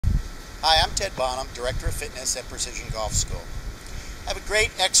Hi, I'm Ted Bonham, Director of Fitness at Precision Golf School. I have a great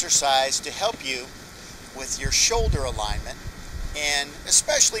exercise to help you with your shoulder alignment, and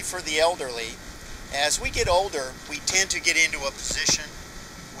especially for the elderly. As we get older, we tend to get into a position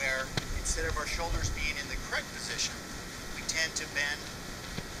where instead of our shoulders being in the correct position, we tend to bend,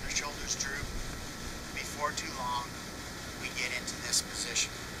 our shoulders droop. Before too long, we get into this position.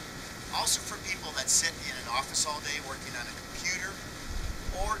 Also for people that sit in an office all day working on a computer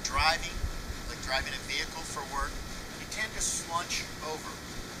or driving, like driving a vehicle for work, you tend to slunch over.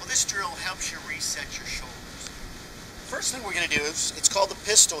 Well, this drill helps you reset your shoulders. First thing we're going to do is, it's called the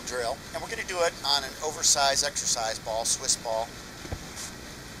pistol drill, and we're going to do it on an oversized exercise ball, Swiss ball.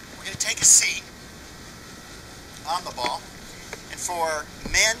 We're going to take a seat on the ball, and for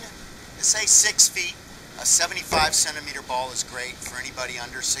men, say 6 feet, a 75 centimeter ball is great for anybody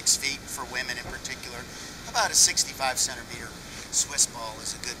under 6 feet. For women in particular, about a 65 centimeter Swiss ball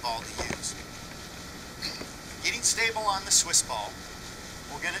is a good ball to use. Getting stable on the Swiss ball,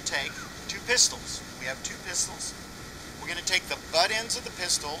 we're going to take 2 pistols. We have 2 pistols. We're going to take the butt ends of the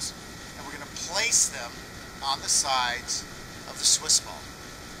pistols and we're going to place them on the sides of the Swiss ball.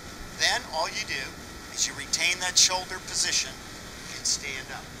 Then all you do is you retain that shoulder position and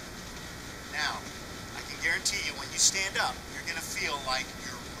stand up. Now, I can guarantee you when you stand up, you're going to feel like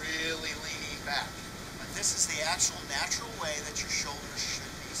you're really leaning back. But this is the actual natural way that your shoulders should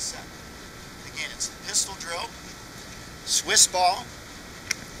be set. Again, it's the pistol drill, Swiss ball,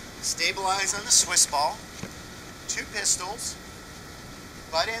 stabilize on the Swiss ball, 2 pistols,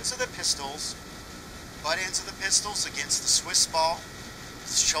 butt ends of the pistols against the Swiss ball.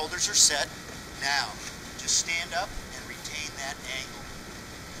 The shoulders are set. Now, just stand up and retain that angle.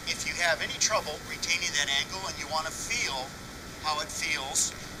 If you have any trouble retaining that angle and you want to feel how it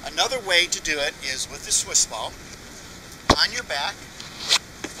feels, another way to do it is with the Swiss ball. On your back,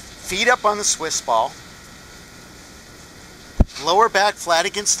 feet up on the Swiss ball, lower back flat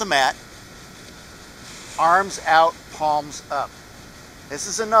against the mat, arms out, palms up. This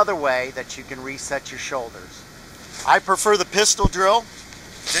is another way that you can reset your shoulders. I prefer the pistol drill.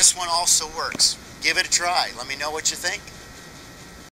 This one also works. Give it a try. Let me know what you think.